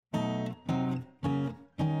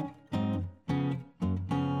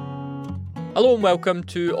Hello and welcome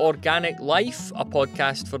to Organic Life, a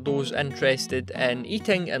podcast for those interested in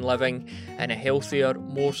eating and living in a healthier,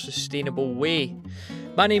 more sustainable way.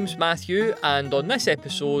 My name's Matthew, and on this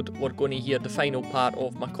episode we're going to hear the final part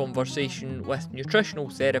of my conversation with nutritional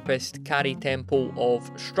therapist Carrie Temple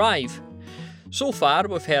of Strive. So far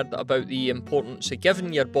we've heard about the importance of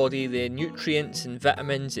giving your body the nutrients and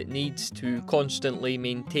vitamins it needs to constantly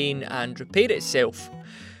maintain and repair itself.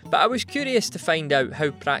 But I was curious to find out how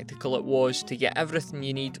practical it was to get everything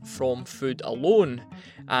you need from food alone.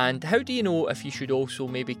 And how do you know if you should also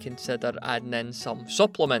maybe consider adding in some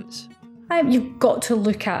supplements? You've got to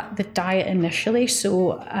look at the diet initially.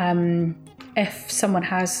 So if someone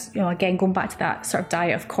has, again, going back to that sort of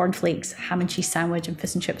diet of cornflakes, ham and cheese sandwich and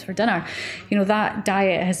fish and chips for dinner, that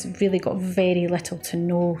diet has really got very little to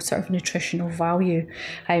no sort of nutritional value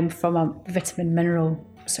from a vitamin mineral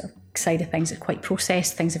sort of side of things. It's quite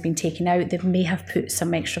processed. Things have been taken out. They may have put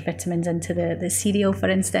some extra vitamins into the cereal, for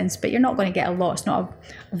instance, but you're not going to get a lot. It's not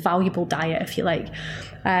a valuable diet, if you like.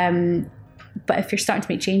 But if you're starting to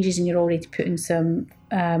make changes and you're already putting some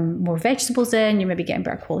more vegetables in, you're maybe getting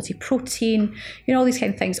better quality protein, all these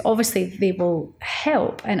kind of things, obviously they will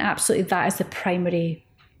help. And absolutely that is the primary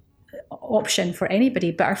option for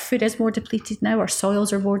anybody. But our food is more depleted now. Our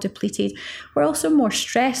soils are more depleted. We're also more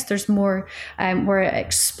stressed. There's more, we're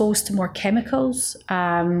exposed to more chemicals,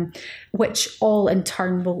 which all in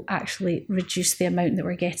turn will actually reduce the amount that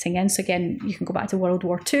we're getting in. So again, you can go back to World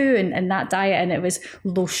War II and that diet, and it was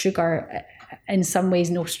low sugar, in some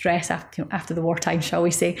ways no stress after the wartime, shall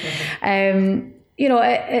we say.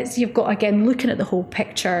 It's you've got, again, looking at the whole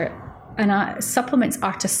picture, and supplements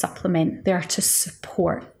are to supplement. They are to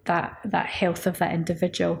support that health of that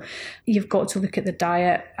individual. You've got to look at the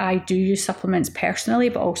diet. I do use supplements personally,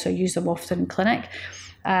 but also use them often in clinic.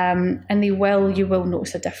 And you will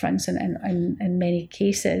notice a difference in many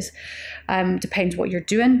cases. Depends what you're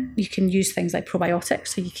doing. You can use things like probiotics,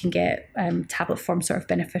 so you can get tablet form sort of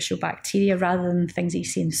beneficial bacteria rather than things that you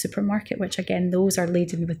see in the supermarket, which again, those are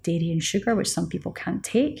laden with dairy and sugar, which some people can't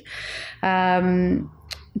take.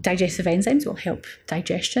 Digestive enzymes will help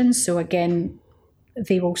digestion. So again,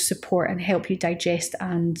 they will support and help you digest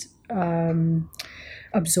and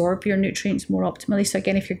absorb your nutrients more optimally. So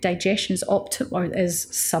again, if your digestion is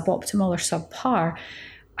suboptimal or subpar,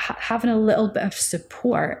 having a little bit of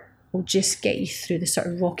support will just get you through the sort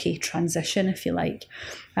of rocky transition, if you like.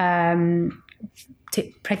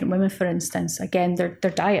 Take pregnant women, for instance. Again, their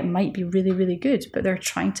diet might be really, really good, but they're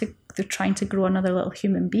trying to grow another little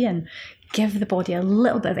human being. Give the body a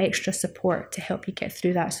little bit of extra support to help you get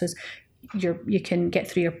through that, so you can get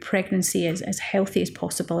through your pregnancy as healthy as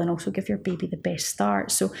possible, and also give your baby the best start.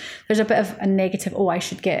 So there's a bit of a negative, I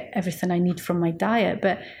should get everything I need from my diet.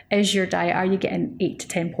 But is your diet, are you getting 8 to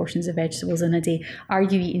 10 portions of vegetables in a day? Are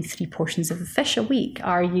you eating 3 portions of fish a week?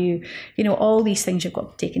 Are you, all these things you've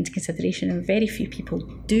got to take into consideration, and very few people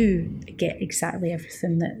do get exactly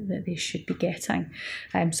everything that they should be getting.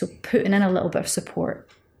 So putting in a little bit of support,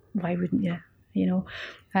 why wouldn't you?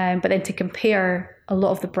 But then to compare a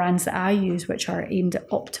lot of the brands that I use, which are aimed at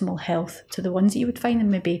optimal health, to the ones that you would find in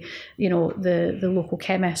maybe, the local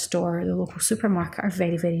chemist or the local supermarket, are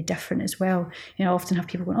very, very different as well. I often have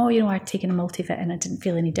people going, I'd taken a multivit and I didn't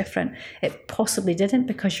feel any different. It possibly didn't,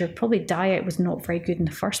 because your probably diet was not very good in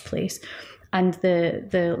the first place. And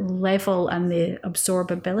the level and the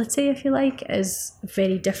absorbability, if you like, is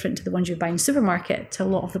very different to the ones you buy in the supermarket, to a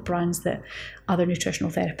lot of the brands that other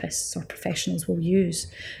nutritional therapists or professionals will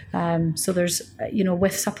use. So there's,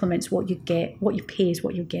 with supplements, what you pay is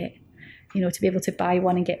what you get. To be able to buy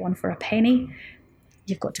one and get one for a penny,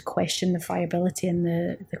 you've got to question the viability and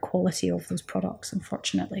the quality of those products,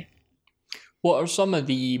 unfortunately. What are some of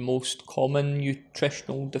the most common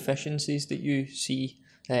nutritional deficiencies that you see?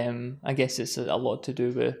 I guess it's a lot to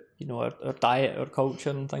do with, our diet, our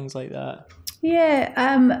culture and things like that.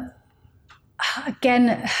 Yeah.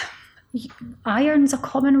 Again, iron's a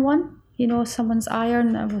common one. Someone's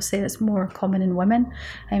iron, I will say that's more common in women.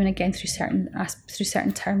 And again, through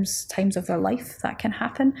certain times of their life, that can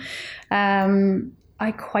happen.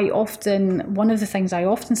 One of the things I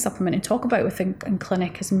often supplement and talk about in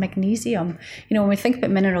clinic is magnesium. When we think about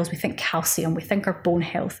minerals, we think calcium, we think our bone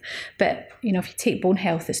health. But, if you take bone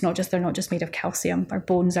health, they're not just made of calcium. Our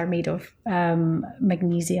bones are made of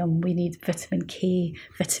magnesium. We need vitamin K,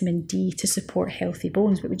 vitamin D to support healthy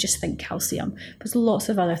bones, but we just think calcium. There's lots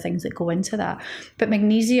of other things that go into that. But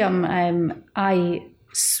magnesium, I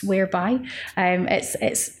swear by.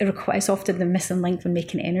 It's often the missing link when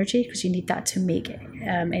making energy, because you need that to make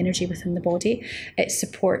energy within the body. It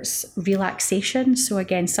supports relaxation. So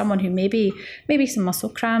again, someone who maybe some muscle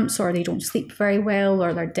cramps, or they don't sleep very well,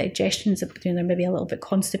 or their digestion's, they're maybe a little bit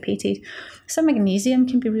constipated, some magnesium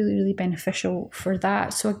can be really, really beneficial for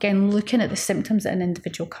that. So again, looking at the symptoms that an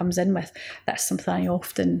individual comes in with, that's something I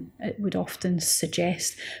would often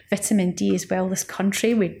suggest. Vitamin D as well. This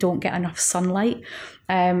country, we don't get enough sunlight.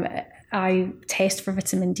 I test for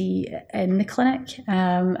vitamin D in the clinic,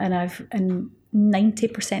 and in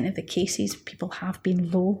 90% of the cases, people have been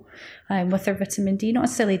low with their vitamin D, not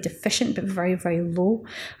necessarily deficient, but very, very low.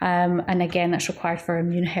 And again, that's required for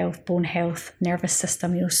immune health, bone health, nervous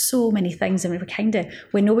system, so many things. And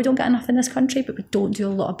we know we don't get enough in this country, but we don't do a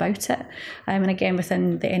lot about it. And again,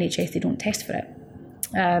 within the NHS, they don't test for it.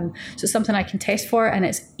 So it's something I can test for, and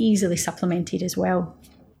it's easily supplemented as well.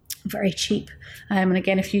 Very cheap. And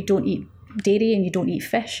again, if you don't eat dairy and you don't eat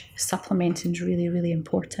fish, supplementing is really, really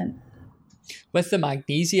important. With the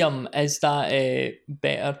magnesium, is that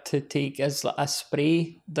better to take as a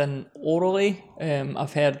spray than orally?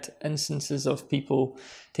 I've heard instances of people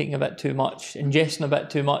taking a bit too much, ingesting a bit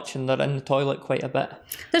too much, and they're in the toilet quite a bit.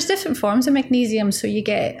 There's different forms of magnesium. So you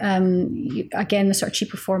get, again, the sort of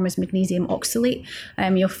cheaper form is magnesium oxalate.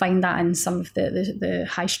 You'll find that in some of the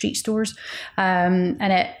high street stores. And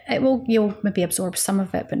you'll maybe absorb some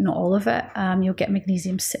of it, but not all of it. You'll get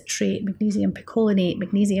magnesium citrate, magnesium picolinate,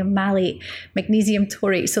 magnesium malate, magnesium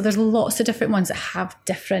taurate. So there's lots of different ones that have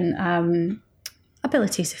different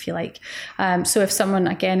abilities, if you like. So if someone,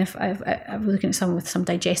 again, if I'm looking at someone with some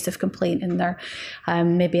digestive complaint and they're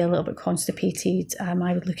maybe a little bit constipated,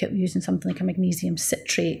 I would look at using something like a magnesium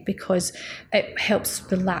citrate, because it helps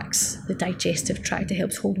relax the digestive tract. It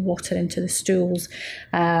helps hold water into the stools.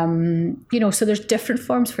 So there's different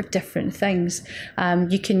forms for different things.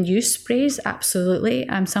 You can use sprays, absolutely.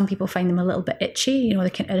 Some people find them a little bit itchy. They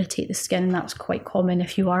can irritate the skin, and that's quite common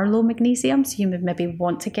if you are low magnesium. So you would maybe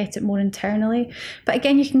want to get it more internally. But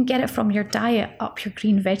again, you can get it from your diet, up your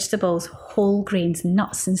green vegetables, whole grains,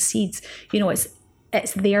 nuts and seeds.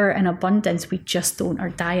 It's there in abundance. We just don't, our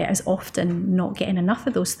diet is often not getting enough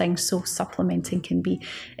of those things. So supplementing can be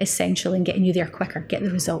essential in getting you there quicker, get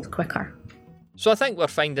the result quicker. So I think we're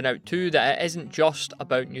finding out too that it isn't just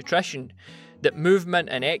about nutrition, that movement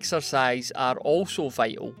and exercise are also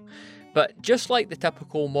vital. But just like the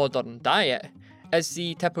typical modern diet, is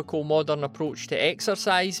the typical modern approach to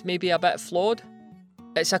exercise maybe a bit flawed?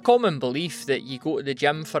 It's a common belief that you go to the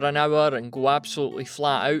gym for an hour and go absolutely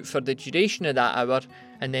flat out for the duration of that hour,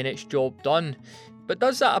 and then it's job done. But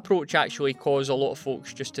does that approach actually cause a lot of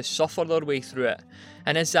folks just to suffer their way through it?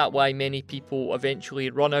 And is that why many people eventually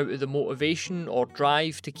run out of the motivation or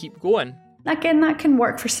drive to keep going? Again, that can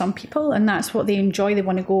work for some people, and that's what they enjoy. They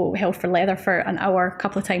want to go hell for leather for an hour a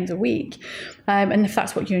couple of times a week. And if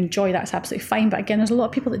that's what you enjoy, that's absolutely fine. But again, there's a lot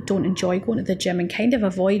of people that don't enjoy going to the gym and kind of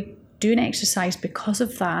avoid doing exercise because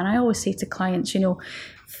of that. And I always say to clients,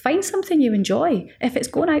 find something you enjoy. If it's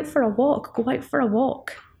going out for a walk, go out for a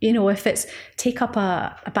walk. If it's take up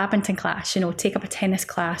a badminton class, take up a tennis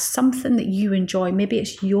class, something that you enjoy. Maybe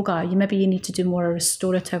it's yoga. Maybe you need to do more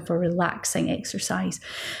restorative or relaxing exercise.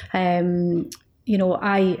 As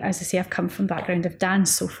I say, I've come from a background of dance.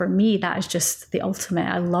 So for me, that is just the ultimate.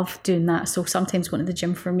 I love doing that. So sometimes going to the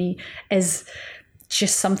gym for me is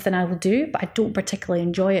just something I will do, but I don't particularly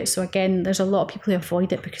enjoy it. So again, there's a lot of people who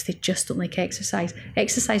avoid it because they just don't like exercise.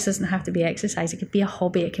 Exercise doesn't have to be exercise. It could be a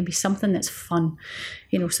hobby. It can be something that's fun,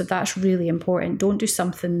 so that's really important. Don't do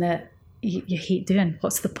something that you hate doing.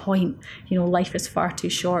 What's the point? Life is far too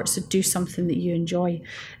short. So do something that you enjoy.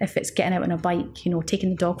 If it's getting out on a bike,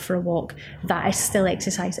 taking the dog for a walk, that is still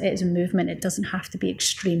exercise. It is a movement. It doesn't have to be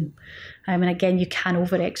extreme. And again, you can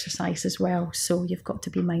over-exercise as well. So you've got to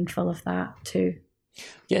be mindful of that too.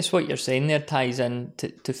 Yes, what you're saying there ties in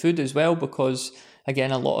to food as well, because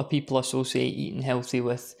again, a lot of people associate eating healthy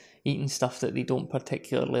with eating stuff that they don't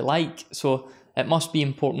particularly like. So it must be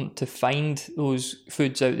important to find those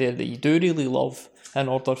foods out there that you do really love in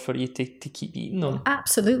order for you to keep eating them.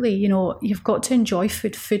 Absolutely. You've got to enjoy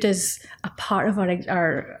food. Food is a part of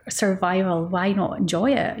our survival. Why not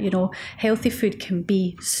enjoy it? Healthy food can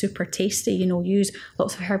be super tasty. Use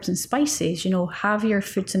lots of herbs and spices. Have your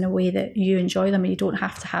foods in a way that you enjoy them, and you don't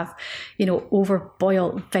have to have,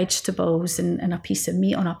 over-boiled vegetables and a piece of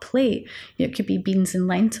meat on a plate. It could be beans and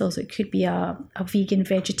lentils. It could be a vegan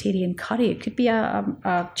vegetarian curry. It could be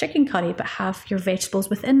a chicken curry, but have your vegetables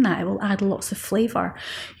within that. It will add lots of flavour.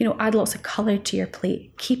 Add lots of colour to your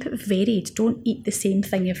plate. Keep it varied. Don't eat the same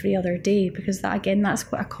thing every other day, because that's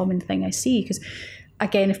quite a common thing I see. Because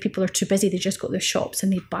again, if people are too busy, they just go to the shops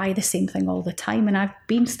and they buy the same thing all the time. And I've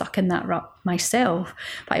been stuck in that rut myself.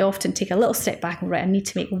 But I often take a little step back and I need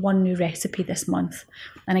to make one new recipe this month.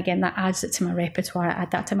 And again, that adds it to my repertoire. I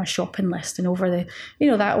add that to my shopping list. And over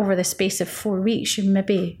the space of 4 weeks, you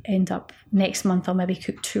maybe end up next month, I'll maybe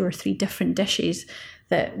cook 2 or 3 different dishes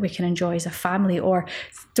that we can enjoy as a family. Or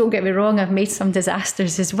don't get me wrong, I've made some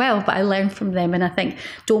disasters as well, but I learned from them. And I think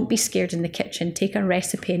don't be scared in the kitchen. Take a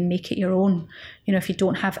recipe and make it your own. If you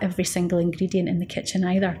don't have every single ingredient in the kitchen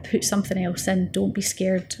either, put something else in. Don't be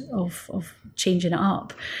scared of changing it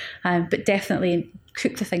up. But definitely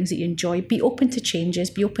cook the things that you enjoy. Be open to changes,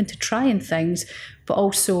 be open to trying things, but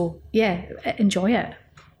also, enjoy it.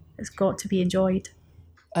 It's got to be enjoyed.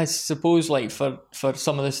 I suppose, like, for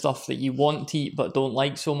some of the stuff that you want to eat but don't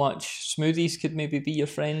like so much, smoothies could maybe be your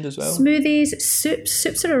friend as well. Smoothies,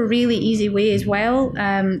 soups are a really easy way as well.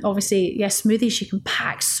 Obviously, smoothies, you can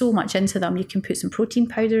pack so much into them. You can put some protein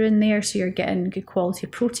powder in there, so you're getting good quality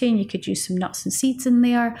protein. You could use some nuts and seeds in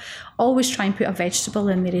there. Always try and put a vegetable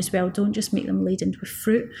in there as well. Don't just make them laden with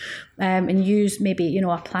fruit. And use maybe,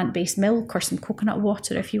 a plant-based milk or some coconut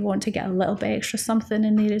water if you want to get a little bit extra something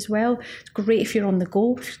in there as well. It's great if you're on the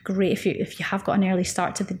go. It's great if you have got an early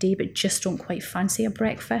start to the day but just don't quite fancy a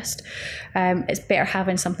breakfast. It's better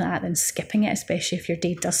having something like that than skipping it, especially if your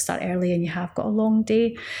day does start early and you have got a long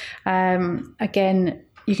day. Again,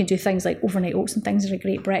 you can do things like overnight oats and things are a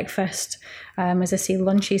great breakfast. As I say,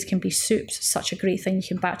 lunches can be soups. Such a great thing. You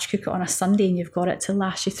can batch cook it on a Sunday and you've got it to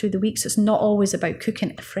last you through the week. So it's not always about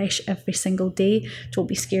cooking it fresh every single day. Don't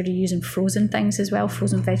be scared of using frozen things as well.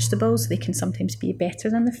 Frozen vegetables, they can sometimes be better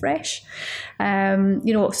than the fresh.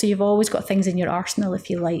 So you've always got things in your arsenal if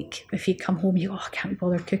you like. If you come home, you go, I can't be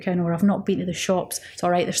bothered cooking, or I've not been to the shops. It's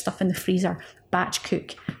all right, there's stuff in the freezer. Batch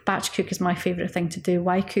cook. Batch cook is my favourite thing to do.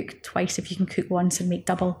 Why cook twice if you can cook once and make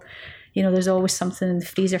double? There's always something in the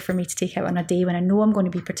freezer for me to take out on a day when I know I'm going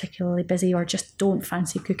to be particularly busy or just don't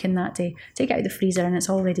fancy cooking that day. Take it out of the freezer and it's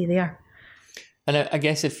already there. And I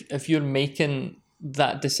guess if you're making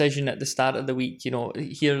that decision at the start of the week,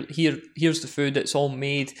 here's the food, it's all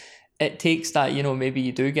made. It takes that, maybe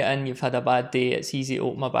you do get in, you've had a bad day, it's easy to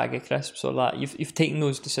open a bag of crisps or that. You've taken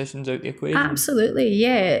those decisions out of the equation. Absolutely,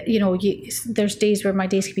 yeah. There's days where my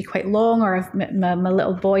days can be quite long, or my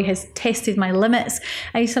little boy has tested my limits.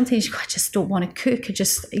 And sometimes I just don't want to cook.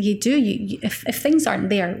 If things aren't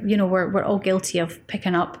there, we're all guilty of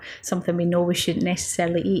picking up something we know we shouldn't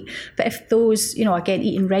necessarily eat. But if those, again,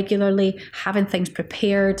 eating regularly, having things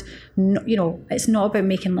prepared, it's not about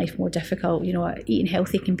making life more difficult. Eating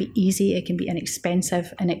healthy can be easy, it can be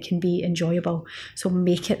inexpensive, and it can be enjoyable. So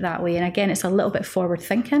make it that way. And again, it's a little bit forward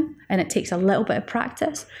thinking and it takes a little bit of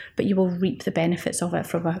practice, but you will reap the benefits of it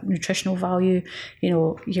from a nutritional value.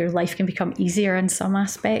 Your life can become easier in some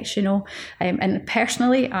aspects, and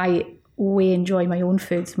personally, I way enjoy my own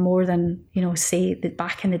foods more than, say that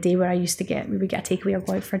back in the day where we would get a takeaway or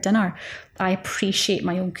go out for dinner. I appreciate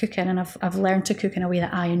my own cooking, and I've learned to cook in a way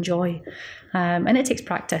that I enjoy. And it takes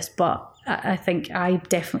practice, but I think I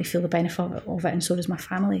definitely feel the benefit of it, and so does my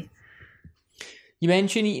family. You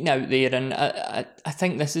mentioned eating out there, and I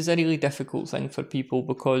think this is a really difficult thing for people,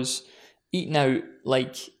 because eating out,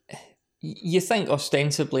 like, you think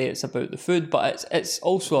ostensibly it's about the food, but it's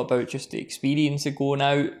also about just the experience of going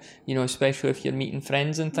out, especially if you're meeting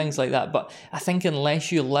friends and things like that. But I think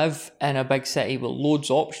unless you live in a big city with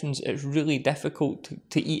loads of options, it's really difficult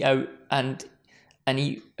to eat out and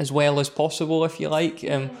eat as well as possible, if you like.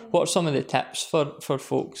 What are some of the tips for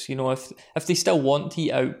folks, if they still want to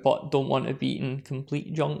eat out but don't want to be eating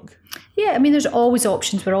complete junk? Yeah, there's always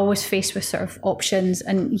options. We're always faced with sort of options.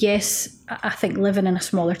 And yes, I think living in a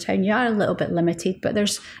smaller town, you are a little bit limited, but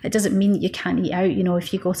it doesn't mean that you can't eat out.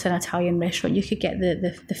 If you go to an Italian restaurant, you could get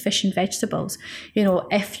the fish and vegetables.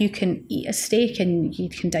 If you can eat a steak and you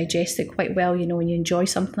can digest it quite well, and you enjoy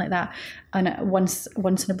something like that, and once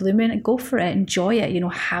in a blue moon, go for it, enjoy it.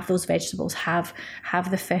 Have those vegetables, have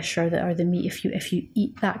the fish or the meat if you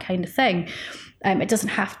eat that kind of thing. It doesn't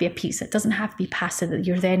have to be a pizza. It doesn't have to be pasta that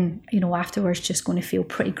you're then, afterwards just going to feel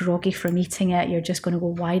pretty groggy from eating it. You're just going to go,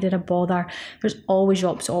 why did I bother? There's always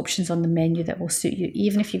options on the menu that will suit you.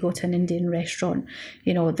 Even if you go to an Indian restaurant,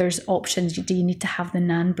 there's options. Do you need to have the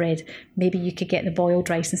naan bread? Maybe you could get the boiled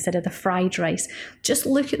rice instead of the fried rice. Just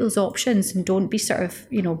look at those options and don't be sort of,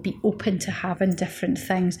 be open to having different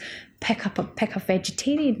things. Pick a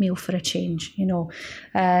vegetarian meal for a change.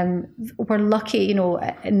 We're lucky,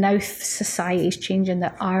 now society is changing.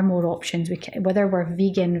 There are more options. Whether we're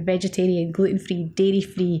vegan, vegetarian, gluten-free,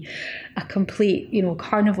 dairy-free, a complete,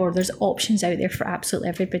 carnivore, there's options out there for absolutely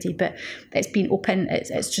everybody. But it's being open.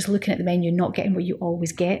 It's just looking at the menu, not getting what you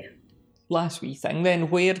always get. last wee thing then,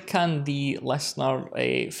 where can the listener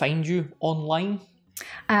find you online?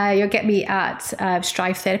 You'll get me at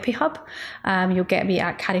Strive Therapy Hub. You'll get me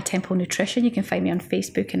at Carrie Temple Nutrition. You can find me on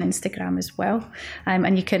Facebook and Instagram as well.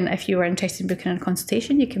 And you can, if you are interested in booking a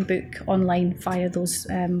consultation, you can book online via those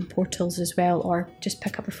portals as well, or just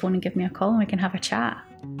pick up the phone and give me a call and we can have a chat.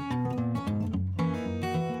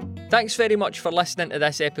 Thanks very much for listening to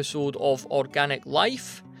this episode of Organic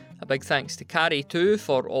Life. A big thanks to Carrie too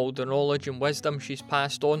for all the knowledge and wisdom she's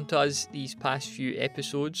passed on to us these past few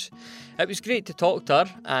episodes. It was great to talk to her,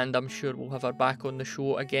 and I'm sure we'll have her back on the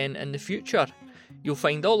show again in the future. You'll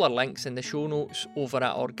find all our links in the show notes over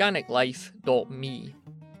at organiclife.me.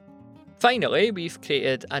 Finally, we've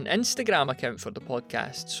created an Instagram account for the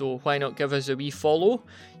podcast, so why not give us a wee follow?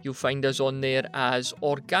 You'll find us on there as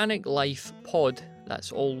Organic Life Pod.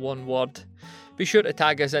 That's all one word. Be sure to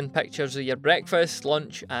tag us in pictures of your breakfast,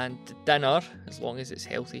 lunch and dinner, as long as it's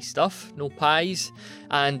healthy stuff, no pies,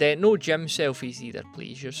 and no gym selfies either,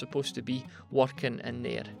 please. You're supposed to be working in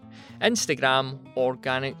there. Instagram,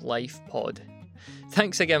 Organic Life Pod.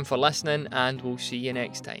 Thanks again for listening, and we'll see you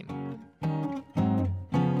next time.